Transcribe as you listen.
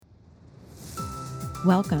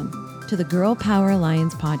Welcome to the Girl Power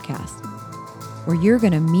Alliance podcast, where you're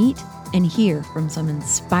going to meet and hear from some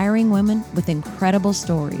inspiring women with incredible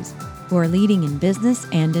stories who are leading in business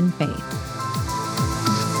and in faith.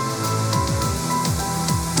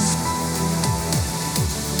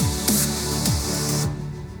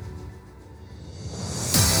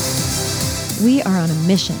 We are on a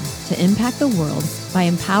mission to impact the world by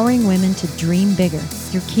empowering women to dream bigger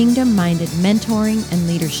through kingdom-minded mentoring and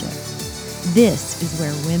leadership. This is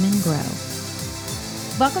where women grow.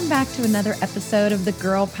 Welcome back to another episode of the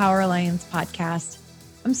Girl Power Alliance podcast.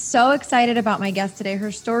 I'm so excited about my guest today.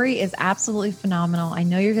 Her story is absolutely phenomenal. I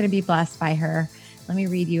know you're going to be blessed by her. Let me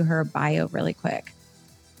read you her bio really quick.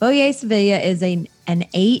 Boye Sevilla is an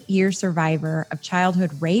 8-year survivor of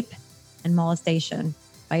childhood rape and molestation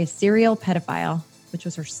by a serial pedophile, which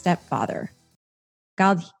was her stepfather.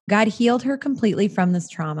 God healed her completely from this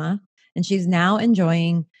trauma, and she's now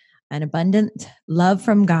enjoying an abundant love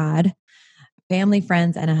from God, family,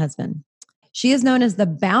 friends, and a husband. She is known as the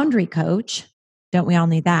boundary coach. Don't we all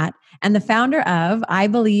need that? And the founder of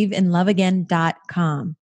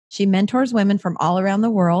IBelieveInLoveAgain.com. She mentors women from all around the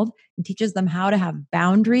world and teaches them how to have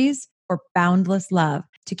boundaries for boundless love,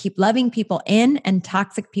 to keep loving people in and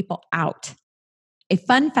toxic people out. A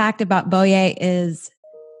fun fact about Boye is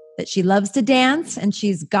that she loves to dance and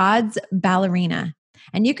she's God's ballerina.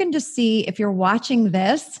 And you can just see, if you're watching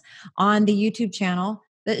this on the YouTube channel,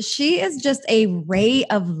 that she is just a ray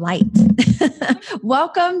of light.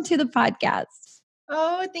 Welcome to the podcast.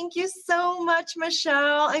 Oh, thank you so much,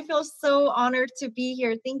 Michelle. I feel so honored to be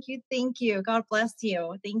here. Thank you. Thank you. God bless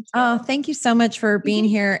you. Thank you. Oh, thank you so much for being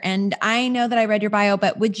here. And I know that I read your bio,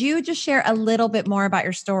 but would you just share a little bit more about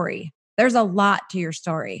your story? There's a lot to your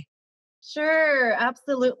story. Sure,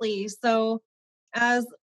 absolutely. So, as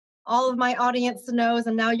all of my audience knows,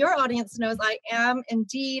 and now your audience knows, I am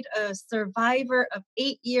indeed a survivor of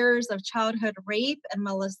 8 years of childhood rape and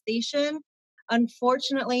molestation.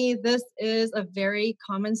 Unfortunately, this is a very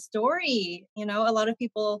common story. You know, a lot of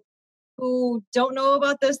people who don't know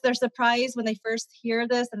about this, they're surprised when they first hear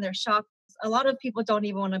this and they're shocked. A lot of people don't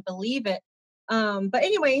even want to believe it. But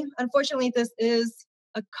anyway, unfortunately, this is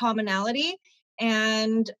a commonality.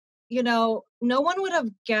 And, you know, no one would have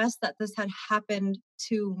guessed that this had happened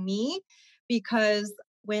to me, because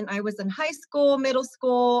when I was in high school, middle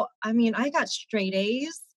school, I mean, I got straight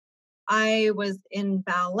A's. I was in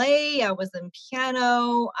ballet, I was in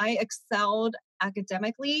piano, I excelled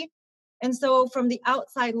academically. And so from the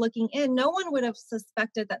outside looking in, no one would have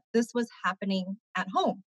suspected that this was happening at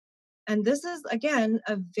home. And this is, again,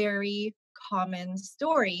 a very common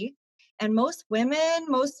story. And most women,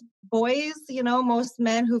 most boys, you know, most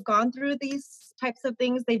men who've gone through these types of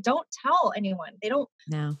things, they don't tell anyone. They don't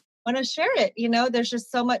want to share it. You know, there's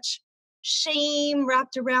just so much shame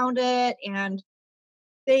wrapped around it. And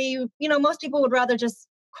they, you know, most people would rather just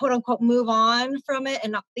quote unquote move on from it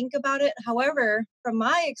and not think about it. However, from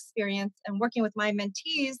my experience and working with my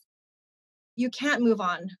mentees, you can't move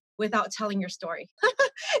on without telling your story.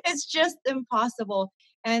 It's just impossible.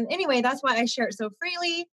 And anyway, that's why I share it so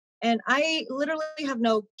freely. And I literally have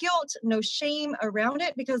no guilt, no shame around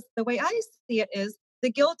it, because the way I see it is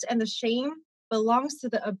the guilt and the shame belongs to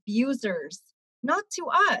the abusers, not to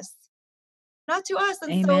us. Not to us.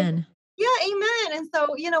 And Amen. Yeah, amen. And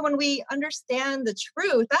so, you know, when we understand the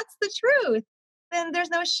truth, that's the truth, then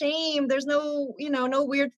there's no shame. There's no, you know, no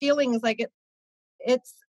weird feelings. Like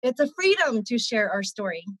it's a freedom to share our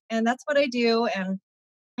story. And that's what I do. And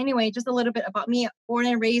anyway, just a little bit about me. Born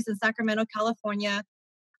and raised in Sacramento, California.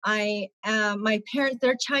 My parents,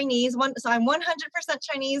 they're Chinese. So I'm 100%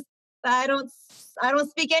 Chinese, but I don't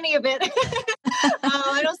speak any of it.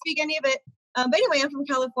 I don't speak any of it. But anyway, I'm from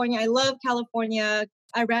California. I love California.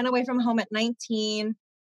 I ran away from home at 19.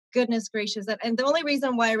 Goodness gracious. And the only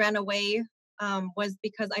reason why I ran away was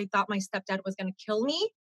because I thought my stepdad was going to kill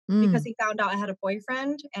me, because he found out I had a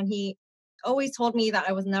boyfriend. And he always told me that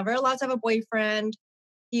I was never allowed to have a boyfriend.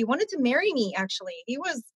 He wanted to marry me, actually. He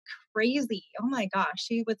was crazy. Oh my gosh.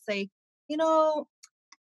 He would say, you know,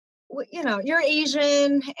 you're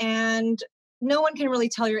Asian and no one can really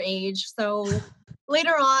tell your age. So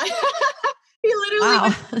later on, he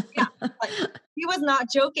literally he was not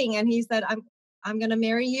joking. And he said, I'm going to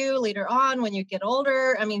marry you later on when you get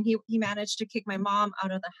older. I mean, he managed to kick my mom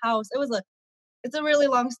out of the house. It's a really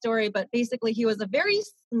long story, but basically he was a very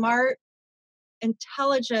smart,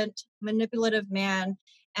 intelligent, manipulative man.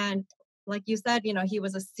 And like you said, you know, he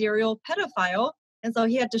was a serial pedophile. And so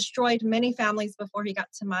he had destroyed many families before he got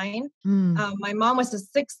to mine. My mom was his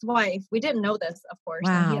sixth wife. We didn't know this, of course.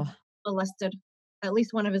 Wow. And he had molested at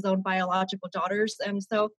least one of his own biological daughters. And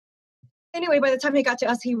so anyway, by the time he got to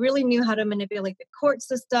us, he really knew how to manipulate the court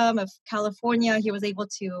system of California. He was able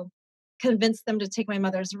to convince them to take my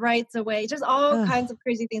mother's rights away. Just all Ugh, kinds of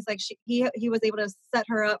crazy things. Like he was able to set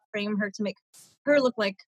her up, frame her to make her look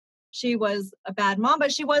like she was a bad mom,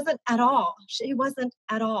 but she wasn't at all. She wasn't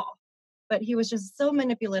at all. But he was just so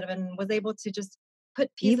manipulative and was able to just put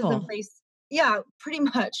pieces in evil. place. Yeah, pretty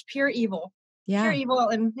much pure evil. Pure Yeah. evil.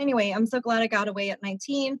 And anyway, I'm so glad I got away at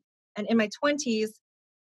 19 and in my 20s.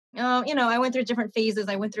 I went through different phases.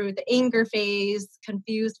 I went through the anger phase,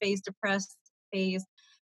 confused phase, depressed phase,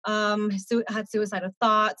 had suicidal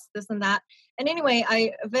thoughts, this and that. And anyway,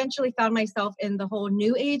 I eventually found myself in the whole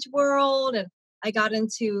new age world, and I got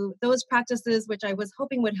into those practices, which I was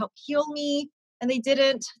hoping would help heal me. And they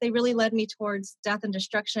didn't. They really led me towards death and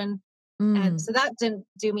destruction. And Mm, so that didn't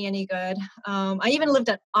do me any good. I even lived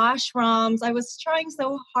at ashrams. I was trying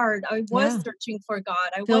so hard. I was yeah. searching for God.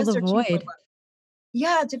 I Fill was the searching for void. love.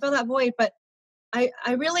 Yeah, to fill that void. But I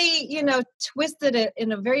really, twisted it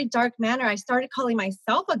in a very dark manner. I started calling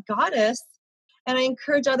myself a goddess, and I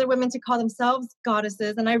encourage other women to call themselves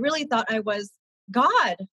goddesses. And I really thought I was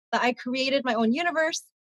God, that I created my own universe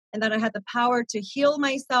and that I had the power to heal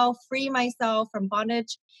myself, free myself from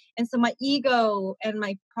bondage. And so my ego and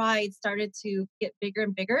my pride started to get bigger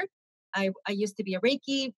and bigger. I used to be a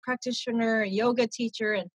Reiki practitioner, a yoga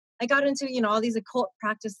teacher, and I got into, all these occult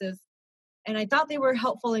practices, and I thought they were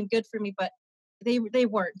helpful and good for me, but they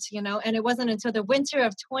weren't, and it wasn't until the winter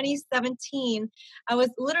of 2017 I was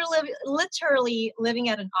literally living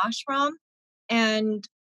at an ashram, and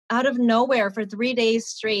out of nowhere for 3 days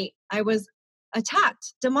straight I was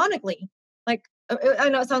attacked demonically. Like, I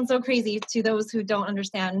know it sounds so crazy to those who don't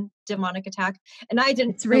understand demonic attack, and I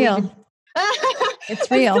didn't It's believe in real. It's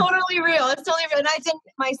it's real. totally real. It's totally real. And I didn't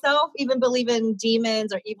myself even believe in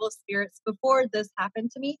demons or evil spirits before this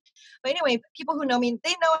happened to me. But anyway, people who know me,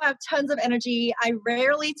 they know I have tons of energy. I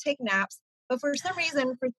rarely take naps. But for some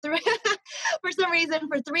reason, for 3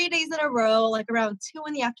 days in a row, like around 2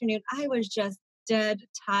 in the afternoon, I was just dead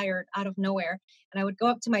tired out of nowhere. And I would go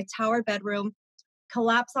up to my tower bedroom,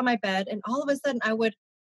 collapse on my bed, and all of a sudden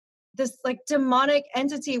this like demonic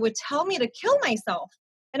entity would tell me to kill myself.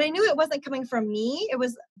 And I knew it wasn't coming from me. It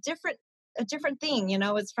was a different thing,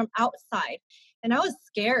 it's from outside. And I was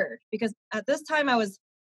scared because at this time I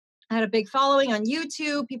had a big following on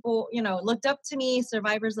YouTube. People, looked up to me,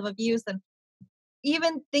 survivors of abuse. And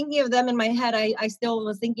even thinking of them in my head, I still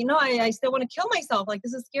was thinking, no, I still want to kill myself. Like,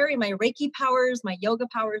 this is scary. My Reiki powers, my yoga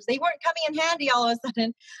powers, they weren't coming in handy all of a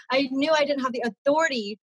sudden. I knew I didn't have the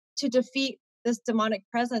authority to defeat this demonic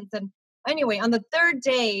presence. And anyway, on the third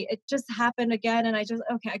day, it just happened again. And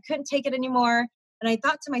okay, I couldn't take it anymore. And I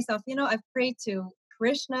thought to myself, I've prayed to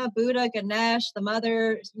Krishna, Buddha, Ganesh, the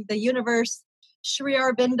mother, the universe, Sri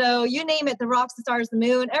Aurobindo, you name it, the rocks, the stars, the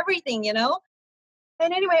moon, everything.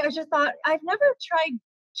 And anyway, I just thought, I've never tried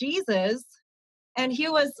Jesus. And he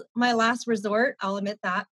was my last resort. I'll admit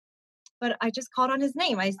that. But I just called on his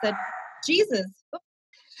name. I said, Jesus. Oop.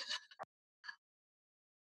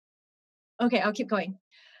 Okay, I'll keep going.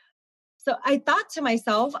 So I thought to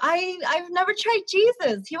myself, I've never tried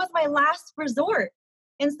Jesus. He was my last resort.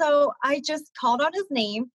 And so I just called on his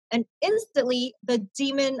name, and instantly the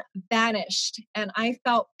demon vanished. And I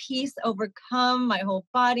felt peace overcome my whole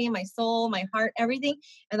body, my soul, my heart, everything,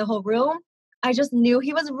 and the whole room. I just knew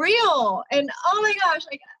he was real. And oh my gosh,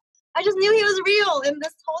 like, I just knew he was real. And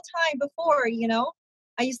this whole time before,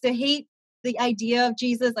 I used to hate the idea of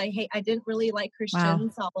Jesus. I didn't really like Wow.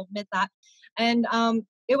 Christians, I'll admit that. And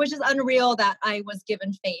it was just unreal that I was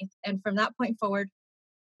given faith. And from that point forward,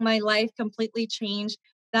 my life completely changed.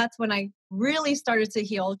 That's when I really started to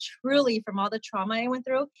heal truly from all the trauma I went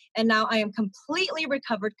through. And now I am completely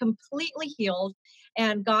recovered, completely healed.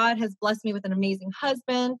 And God has blessed me with an amazing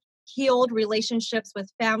husband, healed relationships with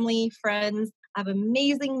family, friends. I have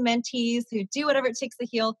amazing mentees who do whatever it takes to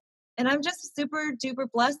heal. And I'm just super duper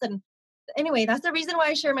blessed. And anyway, that's the reason why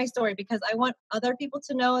I share my story, because I want other people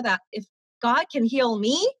to know that if God can heal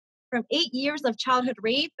me from 8 years of childhood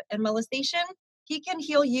rape and molestation, he can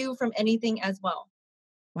heal you from anything as well.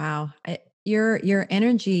 Wow. Your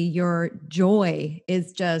energy, your joy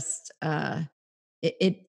is just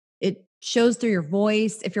it it shows through your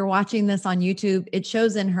voice. If you're watching this on YouTube, it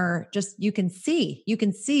shows in her. Just you can see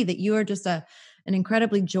that you are just an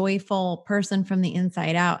incredibly joyful person from the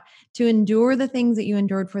inside out, to endure the things that you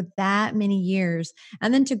endured for that many years,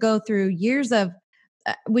 and then to go through years of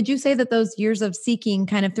would you say that those years of seeking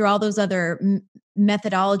kind of through all those other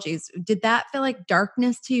methodologies, did that feel like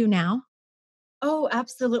darkness to you now? Oh,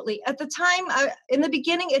 absolutely. At the time, in the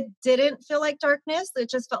beginning, it didn't feel like darkness. It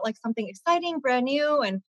just felt like something exciting, brand new,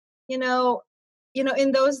 and you know,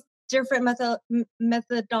 in those different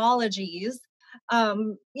methodologies.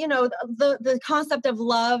 The concept of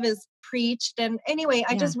love is preached. And anyway,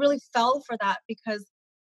 I Yeah, just really fell for that because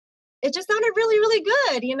it just sounded really, really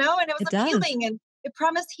good, and it was it does. appealing and it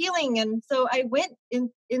promised healing. And so I went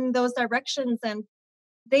in those directions, and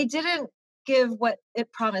they didn't give what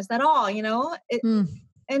it promised at all. Mm,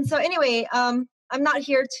 And so anyway, I'm not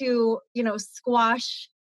here to, squash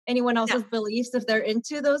anyone no, else's beliefs if they're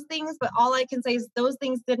into those things, but all I can say is those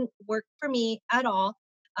things didn't work for me at all.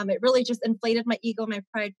 It really just inflated my ego, my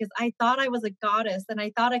pride, because I thought I was a goddess and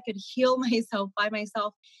I thought I could heal myself by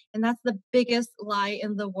myself. And that's the biggest lie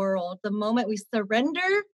in the world. The moment we surrender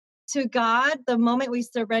to God, the moment we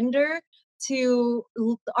surrender to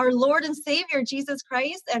our Lord and Savior, Jesus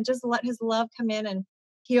Christ, and just let his love come in and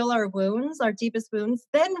heal our wounds, our deepest wounds,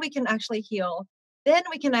 then we can actually heal. Then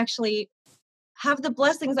we can actually have the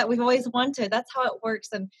blessings that we've always wanted. That's how it works.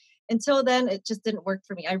 And until then, it just didn't work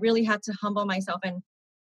for me. I really had to humble myself and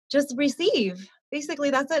just receive. Basically,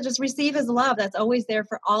 that's it. Just receive his love that's always there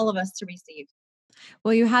for all of us to receive.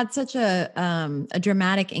 well, you had such a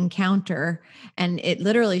dramatic encounter, and it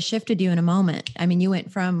literally shifted you in a moment. I mean, you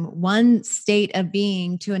went from one state of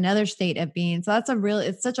being to another state of being. So that's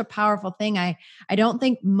it's such a powerful thing. I don't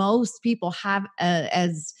think most people have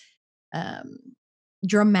as um,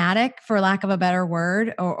 dramatic, for lack of a better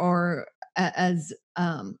word, or as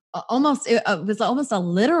almost it was almost a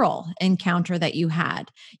literal encounter that you had.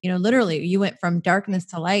 Literally, you went from darkness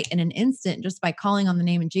to light in an instant just by calling on the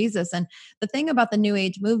name of Jesus. And the thing about the New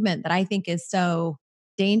Age movement that I think is so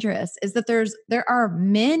dangerous is that there are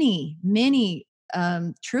many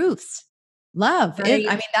truths. Love is, I Right.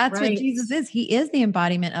 mean, that's what Right. Jesus is. He is the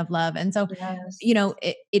embodiment of love. And so, Yes.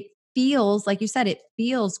 it feels like you said, it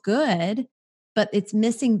feels good, but it's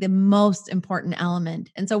missing the most important element.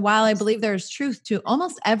 And so while I Yes. believe there's truth to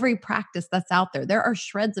almost every practice that's out there, there are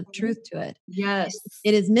shreds of Mhm. truth to it. Yes.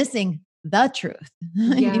 It is missing the truth.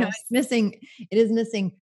 Yes. It is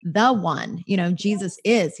missing the one. Jesus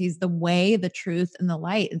he's the way, the truth, and the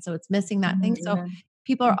light. And so it's missing that thing. Mhm. So Amen.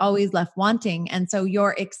 people are always left wanting. And so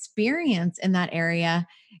your experience in that area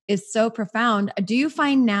is so profound. Do you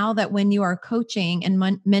find now that when you are coaching and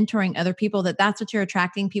mentoring other people, that that's what you're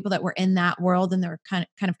attracting, people that were in that world and they're kind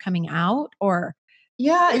of coming out, or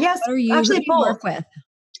Yeah. Yes. who do Actually, you both. work with?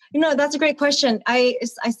 That's a great question. I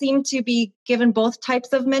seem to be given both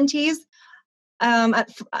types of mentees.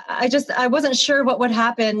 I wasn't sure what would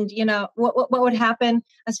happen, what would happen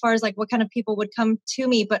as far as like what kind of people would come to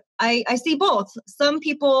me, but I see both. Some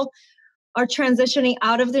people are transitioning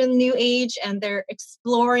out of the new age and they're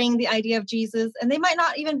exploring the idea of Jesus, and they might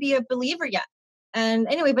not even be a believer yet. And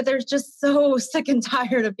anyway, but they're just so sick and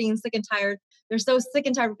tired of being sick and tired. They're so sick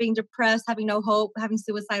and tired of being depressed, having no hope, having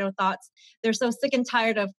suicidal thoughts. They're so sick and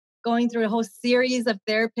tired of going through a whole series of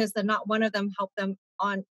therapists and not one of them helped them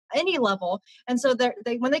on any level. And so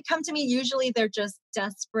they when they come to me, usually they're just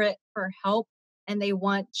desperate for help and they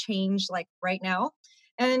want change like right now.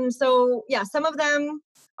 And so, yeah, some of them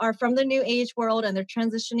are from the new age world and they're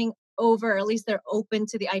transitioning over, or at least they're open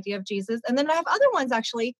to the idea of Jesus. And then I have other ones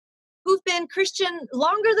actually who've been Christian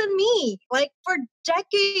longer than me, like for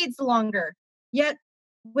decades longer. Yet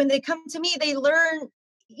when they come to me, they learn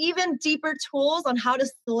even deeper tools on how to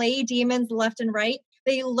slay demons left and right.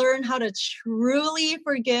 They learn how to truly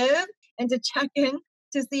forgive and to check in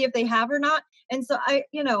to see if they have or not. And so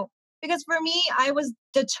because for me, I was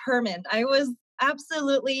determined. I was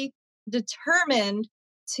absolutely determined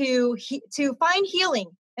to find healing.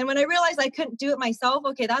 And when I realized I couldn't do it myself,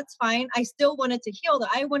 okay, that's fine. I still wanted to heal.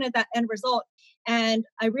 I wanted that end result. And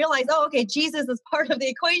I realized, oh, okay, Jesus is part of the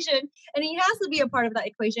equation and he has to be a part of that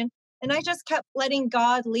equation. And I just kept letting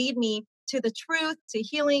God lead me to the truth, to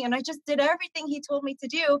healing. And I just did everything he told me to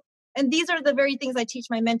do. And these are the very things I teach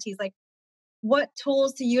my mentees, like what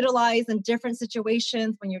tools to utilize in different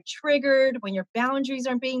situations when you're triggered, when your boundaries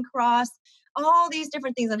aren't being crossed, all these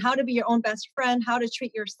different things, and how to be your own best friend, how to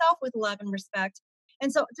treat yourself with love and respect.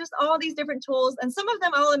 And so just all these different tools. And some of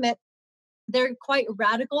them, I'll admit, they're quite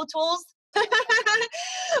radical tools.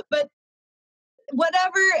 But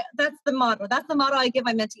whatever, that's the motto. That's the motto I give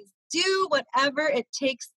my mentees. Do whatever it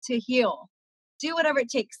takes to heal. Do whatever it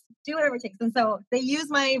takes. Do whatever it takes. And so they use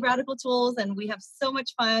my radical tools and we have so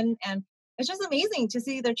much fun. And it's just amazing to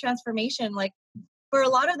see their transformation. Like for a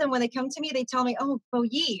lot of them, when they come to me, they tell me, oh, Bo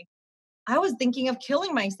Yi, I was thinking of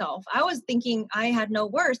killing myself. I was thinking I had no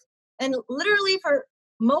worth. And literally for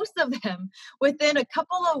most of them, within a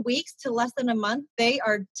couple of weeks to less than a month, they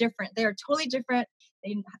are different. They are totally different.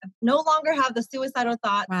 They no longer have the suicidal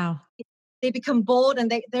thoughts. Wow. They become bold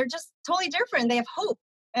and they're just totally different. They have hope.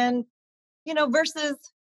 And, versus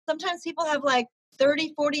sometimes people have like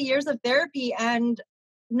 30, 40 years of therapy and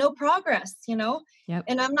no progress, Yep.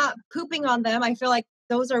 and I'm not pooping on them. I feel like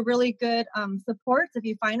those are really good supports if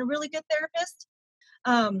you find a really good therapist.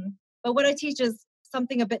 But what I teach is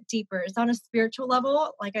something a bit deeper. It's on a spiritual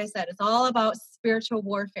level. Like I said, it's all about spiritual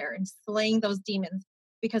warfare and slaying those demons.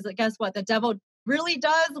 Because guess what? The devil really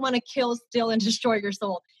does want to kill, steal, and destroy your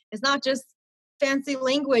soul. It's not just fancy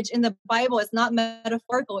language in the Bible. It's not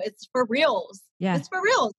metaphorical. It's for reals. Yeah. It's for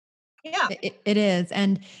reals. Yeah. It is.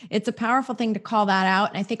 And it's a powerful thing to call that out.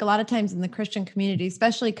 And I think a lot of times in the Christian community,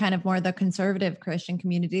 especially kind of more the conservative Christian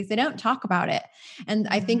communities, they don't talk about it. And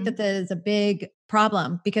I think that is a big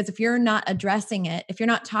problem, because if you're not addressing it, if you're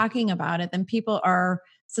not talking about it, then people are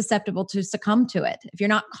susceptible to succumb to it. If you're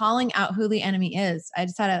not calling out who the enemy is. I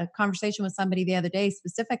just had a conversation with somebody the other day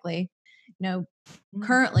specifically,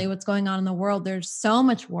 currently what's going on in the world, there's so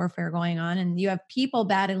much warfare going on, and you have people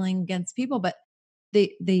battling against people, but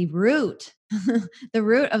the root the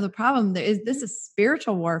root of the problem this is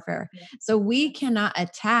spiritual warfare. So we cannot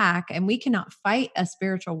attack and we cannot fight a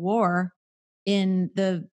spiritual war in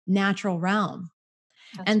the natural realm.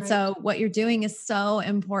 That's right. So what you're doing is so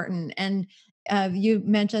important. And you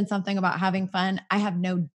mentioned something about having fun. I have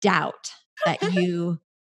no doubt that you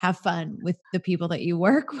have fun with the people that you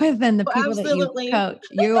work with and the people Absolutely. that you coach.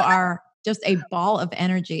 You are just a ball of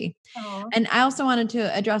energy. Aww. And I also wanted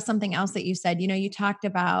to address something else that you said. You talked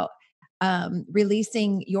about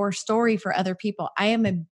releasing your story for other people.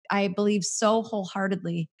 I believe so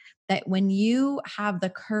wholeheartedly that when you have the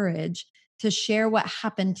courage to share what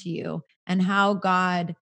happened to you and how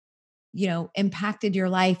God, impacted your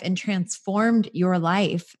life and transformed your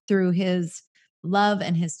life through his love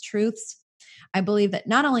and his truths, I believe that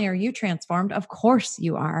not only are you transformed, of course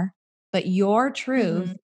you are, but your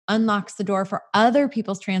truth unlocks the door for other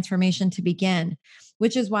people's transformation to begin,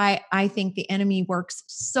 which is why I think the enemy works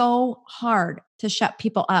so hard to shut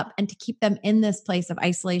people up and to keep them in this place of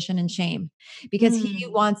isolation and shame, because he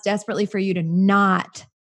wants desperately for you to not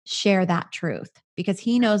share that truth, because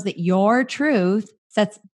he knows that your truth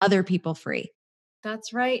sets other people free.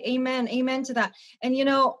 That's right. Amen. Amen to that. And,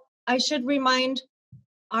 I should remind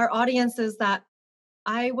our audiences that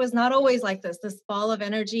I was not always like this ball of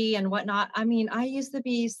energy and whatnot. I mean, I used to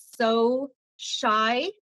be so shy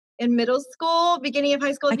in middle school, beginning of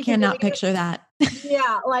high school. I cannot picture that.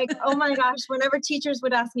 Yeah. Like, oh my gosh, whenever teachers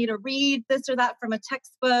would ask me to read this or that from a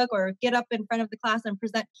textbook or get up in front of the class and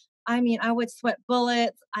present, I mean, I would sweat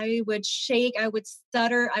bullets. I would shake. I would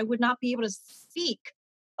stutter. I would not be able to speak.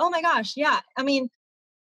 Oh my gosh. Yeah. I mean,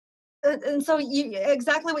 and so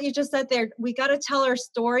exactly what you just said there, we got to tell our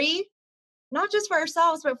story, not just for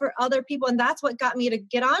ourselves, but for other people. And that's what got me to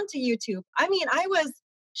get onto YouTube. I mean, I was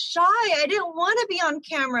shy. I didn't want to be on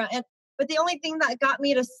camera. But the only thing that got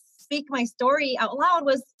me to speak my story out loud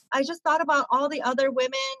was I just thought about all the other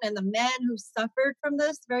women and the men who suffered from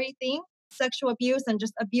this very thing, sexual abuse and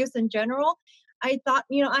just abuse in general. I thought,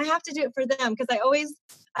 I have to do it for them, because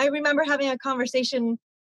I remember having a conversation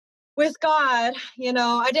with God.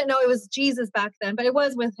 I didn't know it was Jesus back then, but it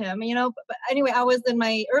was with him, but anyway, I was in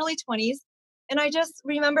my early 20s. And I just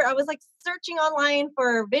remember I was like searching online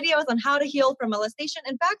for videos on how to heal from molestation.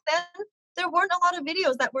 And back then, there weren't a lot of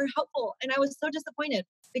videos that were helpful. And I was so disappointed,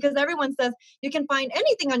 because everyone says you can find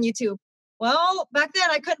anything on YouTube. Well, back then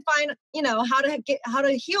I couldn't find, how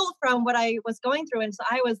to heal from what I was going through. And so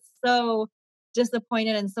I was so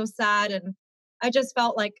disappointed and so sad. And I just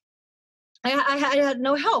felt like I had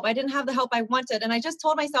no help. I didn't have the help I wanted. And I just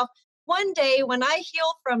told myself, one day when I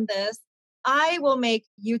heal from this, I will make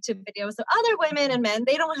YouTube videos so other women and men,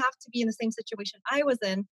 they don't have to be in the same situation I was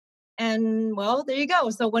in. And well, there you go.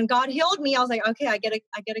 So when God healed me, I was like, okay, I gotta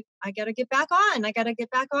get back on. I gotta get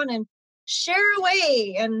back on and share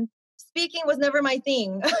away. And speaking was never my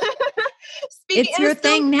thing. It's your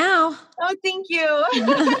thing now. Oh, thank you.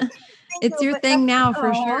 It's your thing now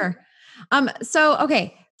for sure. So,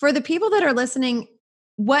 okay. For the people that are listening,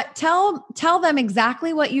 tell them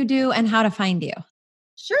exactly what you do and how to find you.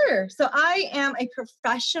 Sure. So I am a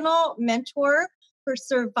professional mentor for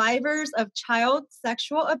survivors of child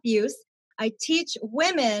sexual abuse. I teach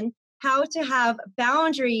women how to have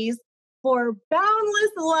boundaries for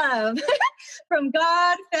boundless love from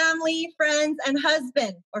God, family, friends, and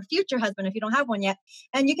husband, or future husband if you don't have one yet.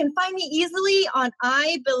 And you can find me easily on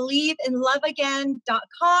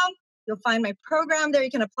IBelieveInLoveAgain.com. You'll find my program there.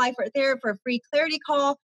 You can apply for it there for a free clarity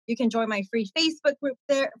call. You can join my free Facebook group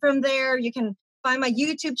there. From there, you can find my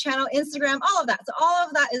YouTube channel, Instagram, all of that. So all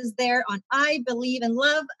of that is there on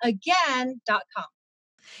IBelieveInLoveAgain.com.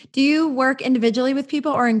 Do you work individually with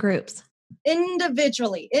people or in groups?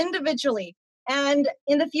 Individually. And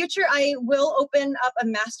in the future, I will open up a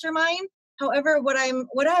mastermind However, what I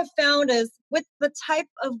have found is with the type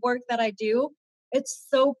of work that I do, it's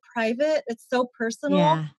so private, it's so personal,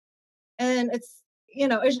 Yeah. and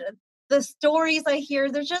the stories I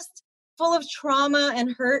hear, they're just full of trauma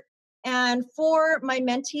and hurt. And for my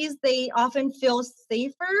mentees, they often feel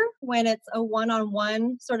safer when it's a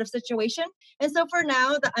one-on-one sort of situation. And so for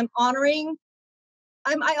now that I honor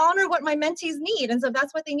what my mentees need. And so if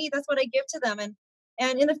that's what they need, that's what I give to them.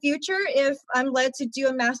 And in the future, if I'm led to do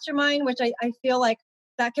a mastermind, which I feel like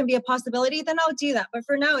that can be a possibility, then I'll do that. But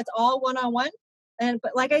for now, it's all one-on-one.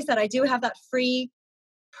 But like I said, I do have that free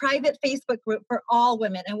private Facebook group for all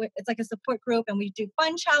women. And it's like a support group, and we do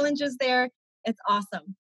fun challenges there. It's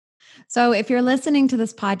awesome. So if you're listening to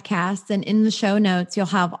this podcast, and in the show notes, you'll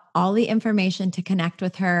have all the information to connect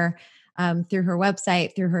with her through her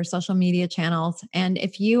website, through her social media channels. And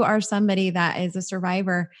if you are somebody that is a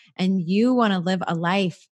survivor and you want to live a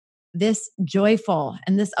life this joyful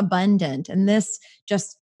and this abundant and this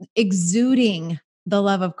just exuding the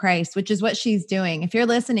love of Christ, which is what she's doing. If you're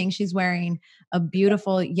listening, she's wearing a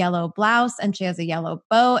beautiful yellow blouse and she has a yellow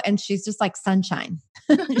bow and she's just like sunshine.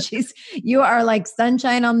 You are like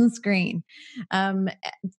sunshine on the screen.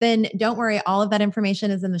 Then don't worry. All of that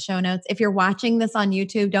information is in the show notes. If you're watching this on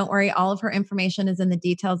YouTube, don't worry. All of her information is in the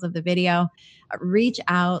details of the video. Reach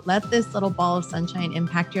out, let this little ball of sunshine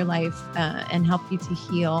impact your life and help you to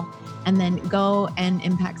heal, and then go and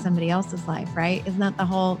impact somebody else's life, right? Isn't that the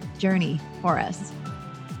whole journey for us?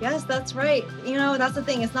 Yes, that's right. That's the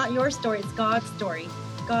thing. It's not your story. It's God's story.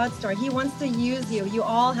 God's story. He wants to use you. You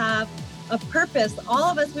all have a purpose. All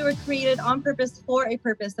of us, we were created on purpose for a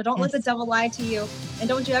purpose. So don't let the devil lie to you. And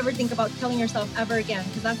don't you ever think about killing yourself ever again,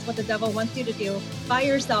 because that's what the devil wants you to do by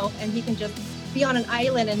yourself. And he can just be on an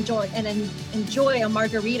island and enjoy a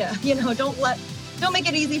margarita. Don't make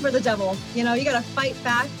it easy for the devil. You got to fight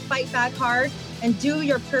back hard, and do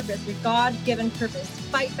your purpose, your God-given purpose.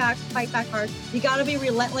 Fight back hard. You got to be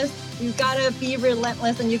relentless. You got to be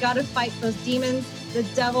relentless, and you got to fight those demons, the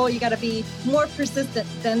devil. You got to be more persistent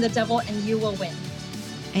than the devil, and you will win.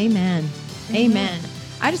 Amen. Mm-hmm. Amen.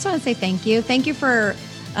 I just want to say thank you. Thank you for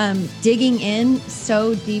digging in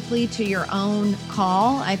so deeply to your own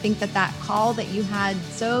call. I think that call that you had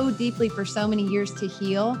so deeply for so many years to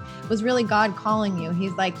heal was really God calling you.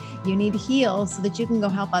 He's like, you need to heal so that you can go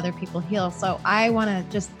help other people heal. So I want to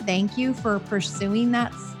just thank you for pursuing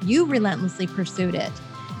that. You relentlessly pursued it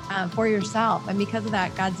for yourself. And because of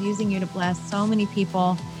that, God's using you to bless so many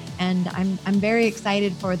people. And I'm very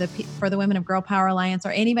excited for the Women of Girl Power Alliance,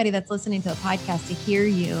 or anybody that's listening to the podcast, to hear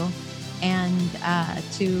you and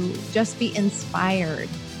to just be inspired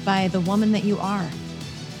by the woman that you are.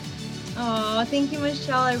 Oh, thank you,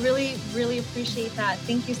 Michelle. I really, really appreciate that.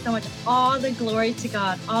 Thank you so much. All the glory to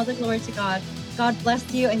God. All the glory to God. God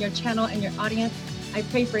bless you and your channel and your audience. I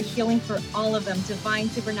pray for healing for all of them, divine,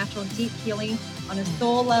 supernatural, deep healing on a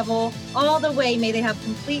soul level, all the way. May they have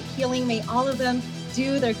complete healing. May all of them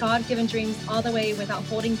do their God-given dreams all the way without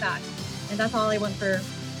holding back. And that's all I want for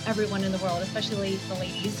everyone in the world, especially the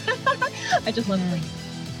ladies. I just love the ladies.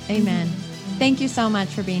 Amen. Mm-hmm. Thank you so much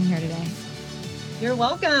for being here today. You're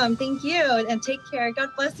welcome. Thank you. And take care. God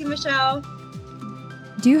bless you, Michelle.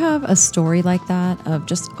 Do you have a story like that of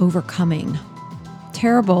just overcoming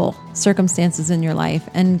terrible circumstances in your life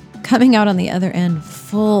and coming out on the other end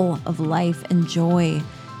full of life and joy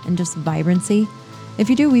and just vibrancy? If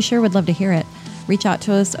you do, we sure would love to hear it. Reach out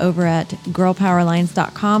to us over at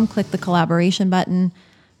girlpoweralliance.com. Click the collaboration button.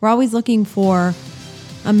 We're always looking for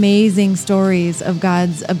amazing stories of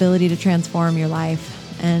God's ability to transform your life.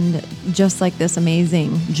 And just like this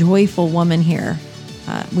amazing, joyful woman here,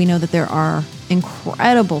 we know that there are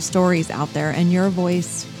incredible stories out there, and your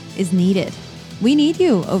voice is needed. We need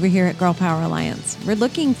you over here at Girl Power Alliance. We're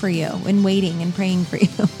looking for you and waiting and praying for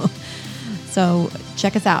you. So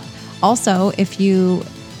check us out. Also, if you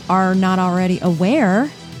are not already aware,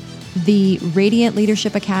 the Radiant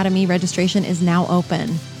Leadership Academy registration is now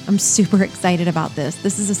open. I'm super excited about this.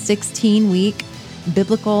 This is a 16-week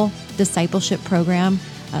biblical discipleship program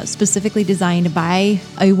specifically designed by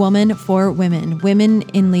a woman for women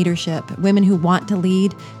in leadership, women who want to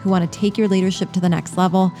lead, who want to take your leadership to the next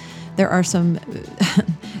level. There are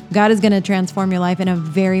God is going to transform your life in a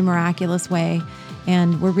very miraculous way.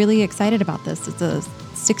 And we're really excited about this. It's a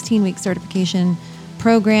 16-week certification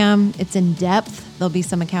program. It's in depth. There'll be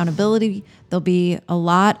some accountability. There'll be a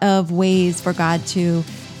lot of ways for God to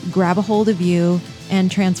grab a hold of you and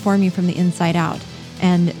transform you from the inside out.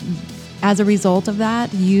 And as a result of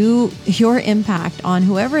that, your impact on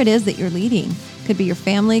whoever it is that you're leading, could be your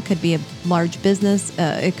family, could be a large business,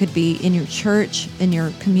 it could be in your church, in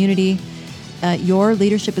your community. Your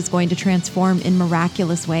leadership is going to transform in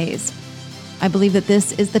miraculous ways. I believe that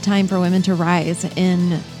this is the time for women to rise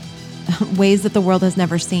in ways that the world has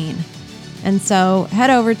never seen. And so head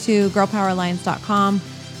over to girlpoweralliance.com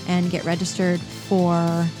and get registered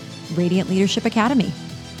for Radiant Leadership Academy.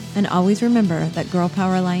 And always remember that Girl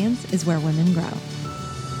Power Alliance is where women grow.